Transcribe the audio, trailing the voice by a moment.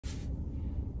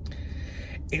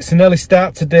It's an early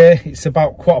start today. It's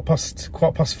about quarter past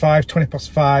 5, 20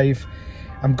 past 5.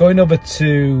 I'm going over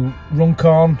to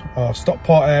Runcorn or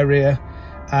Stockport area,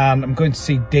 and I'm going to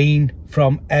see Dean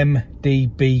from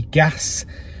MDB Gas,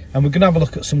 and we're going to have a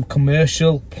look at some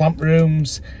commercial plant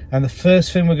rooms. And the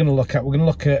first thing we're going to look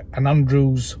at an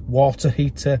Andrews water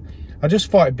heater. I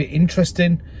just thought it'd be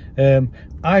interesting.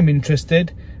 I'm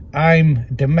interested. I'm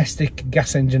a domestic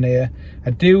gas engineer.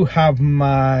 I do have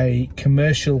my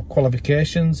commercial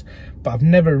qualifications, but I've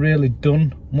never really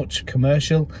done much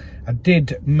commercial. I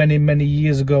did many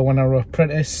years ago when I was an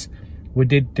apprentice. We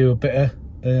did do a bit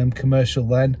of commercial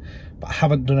then, but I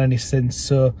haven't done any since.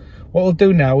 So what we'll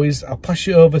do now is we'll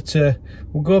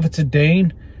go over to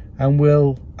Dean and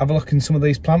we'll have a look in some of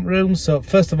these plant rooms. So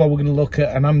first of all, we're going to look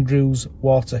at an Andrews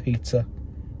water heater.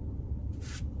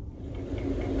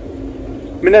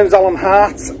 My name's Alan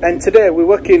Hart, and today I'm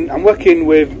working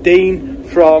with Dean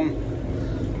from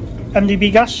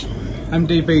MDB Gas.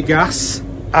 MDB Gas,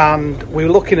 and we're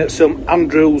looking at some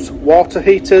Andrews water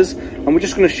heaters, and we're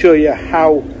just going to show you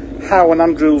how an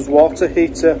Andrews water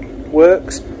heater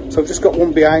works. So I've just got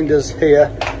one behind us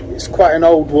here. It's quite an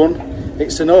old one.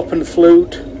 It's an open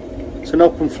flued. It's an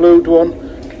open flued one,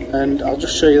 and I'll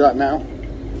just show you that now.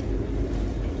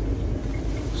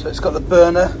 So it's got the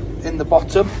burner in the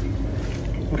bottom.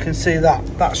 We can see that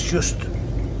that's just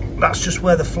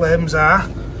where the flames are.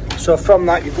 So from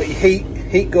that you've got your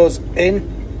heat goes in,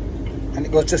 and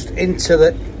it goes just into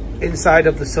the inside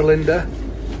of the cylinder,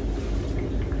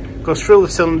 goes through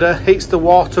the cylinder, heats the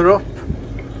water up,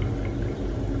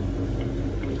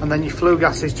 and then your flue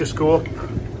gases just go up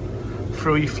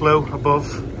through your flue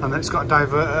above, and then it's got a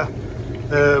diverter.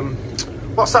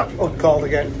 What's that one called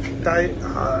again?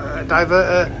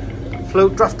 Diverter,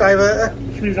 flue draft diverter.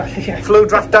 Flue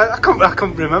draft diverter. I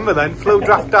couldn't remember then. Flue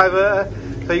draft diverter.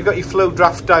 So you've got your flue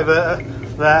draft diverter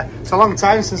there. It's a long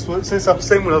time since I've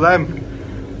seen one of them.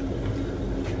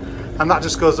 And that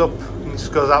just goes up and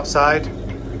just goes outside.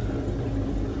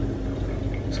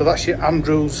 So that's your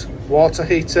Andrews water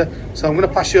heater. So I'm going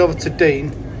to pass you over to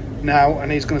Dean now,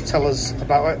 and he's going to tell us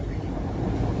about it.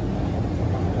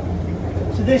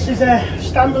 So this is a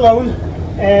standalone,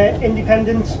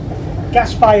 independent,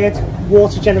 gas-fired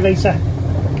water generator.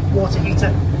 Water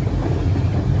heater.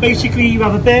 Basically you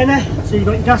have a burner, so you've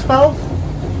got your gas valve,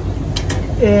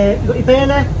 you've got your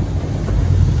burner.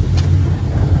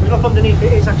 The look underneath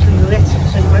it is actually lit,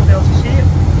 so you won't be able to see it.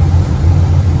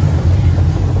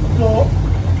 But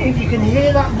if you can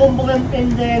hear that rumble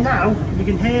in there now, if you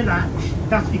can hear that,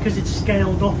 that's because it's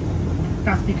scaled up.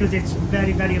 That's because it's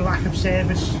very lack of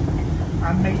service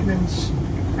and maintenance.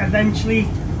 Eventually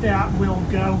that will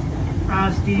go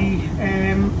as the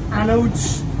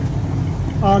anodes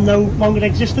are no longer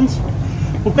existent.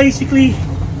 But basically,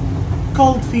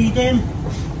 cold feed in,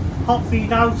 hot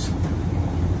feed out,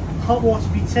 hot water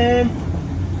return,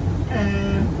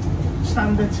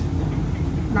 standard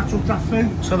natural draft through.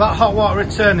 So that hot water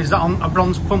return, is that on a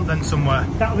bronze pump then somewhere?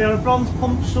 That'll be on a bronze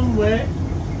pump somewhere,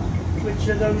 which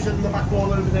are those in the back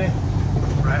wall over there.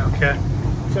 Right, okay.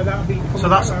 So that'll be. So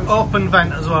that's open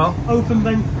vent as well? Open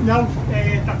vent, no,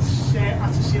 that's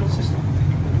a seal system.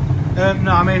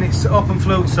 No, I mean it's open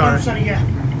fluid, sorry. Oh, sorry, yeah.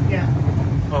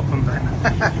 Open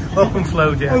vent. Open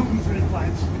fluid, yeah. Open fluid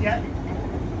plants, yeah.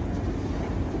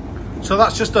 So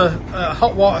that's just a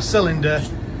hot water cylinder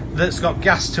that's got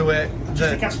gas to it,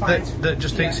 that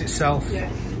just heats itself. Yeah.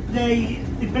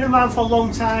 They've been around for a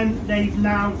long time. They've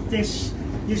now, this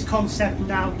concept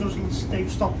now they've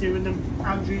stopped doing them.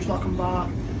 Andrews, Lochinvar,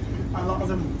 a lot of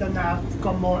them, they're now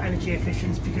gone more energy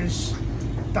efficient, because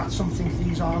that's something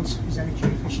these aren't, is energy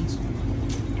efficient.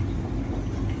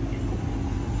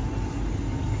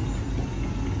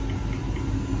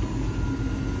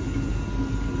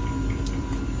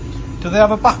 Do they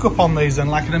have a backup on these then,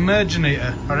 like an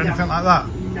emergenator or anything like that?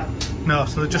 No. No,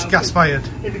 so they're just gas fired?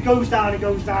 If it goes down, it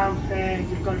goes down.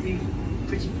 You've got to be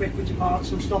pretty quick with your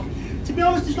parts and stuff. To be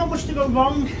honest, there's not much to go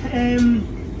wrong.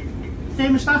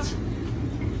 Thermostat.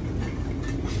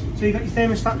 So you've got your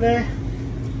thermostat there.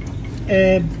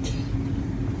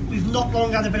 We've not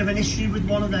long had a bit of an issue with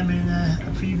one of them in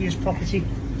a previous property,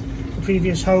 a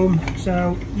previous home.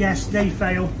 So yes, they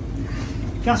fail.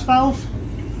 Gas valve.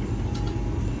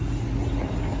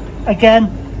 Again,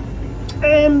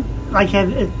 like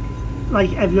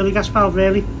every other gas valve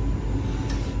really.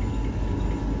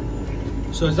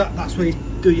 So is that's where you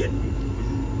do your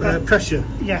pressure?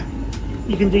 Yeah,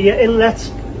 you can do your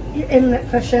inlet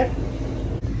pressure.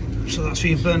 So that's for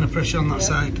your burner pressure on that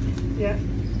side? Yeah.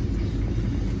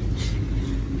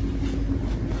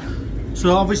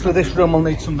 So obviously this room will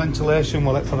need some ventilation,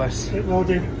 will it, for this? It will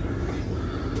do.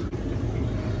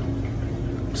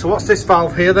 So what's this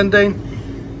valve here then, Dean?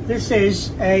 This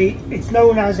is it's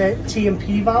known as a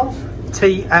TMP valve.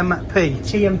 TMP?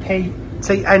 TMP.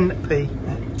 TNP?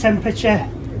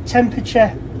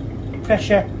 Temperature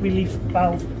pressure relief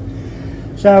valve.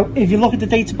 So if you look at the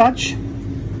data badge,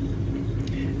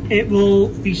 it will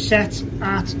be set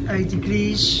at a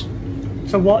degrees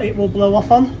to what it will blow off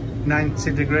on.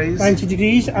 90 degrees. 90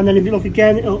 degrees, and then if you look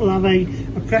again, it'll have a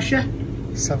pressure.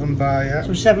 7 bar, yeah.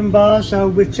 So 7 bars. So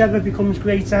whichever becomes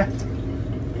greater,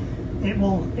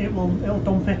 it'll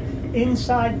dump it.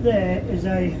 Inside there is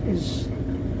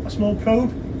a small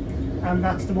probe, and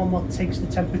that's the one that takes the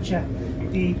temperature.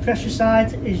 The pressure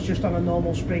side is just on a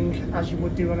normal spring, as you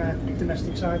would do on a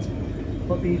domestic side,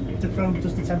 but the probe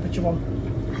does the temperature one.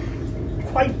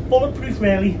 Quite bulletproof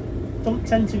really, don't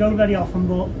tend to go very often,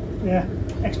 but yeah,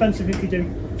 expensive if you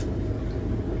do.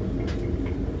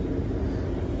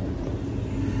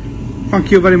 Thank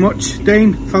you very much,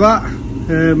 Dean, for that.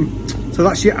 So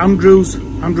that's your Andrews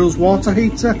water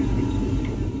heater.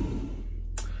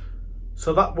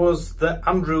 So that was the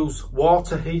Andrews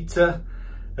water heater.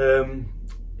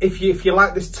 If you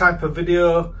like this type of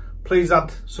video, please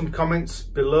add some comments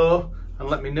below and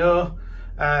let me know,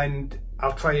 and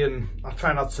I'll try and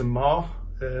add some more.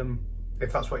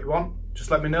 If that's what you want,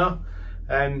 just let me know,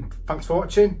 and thanks for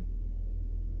watching.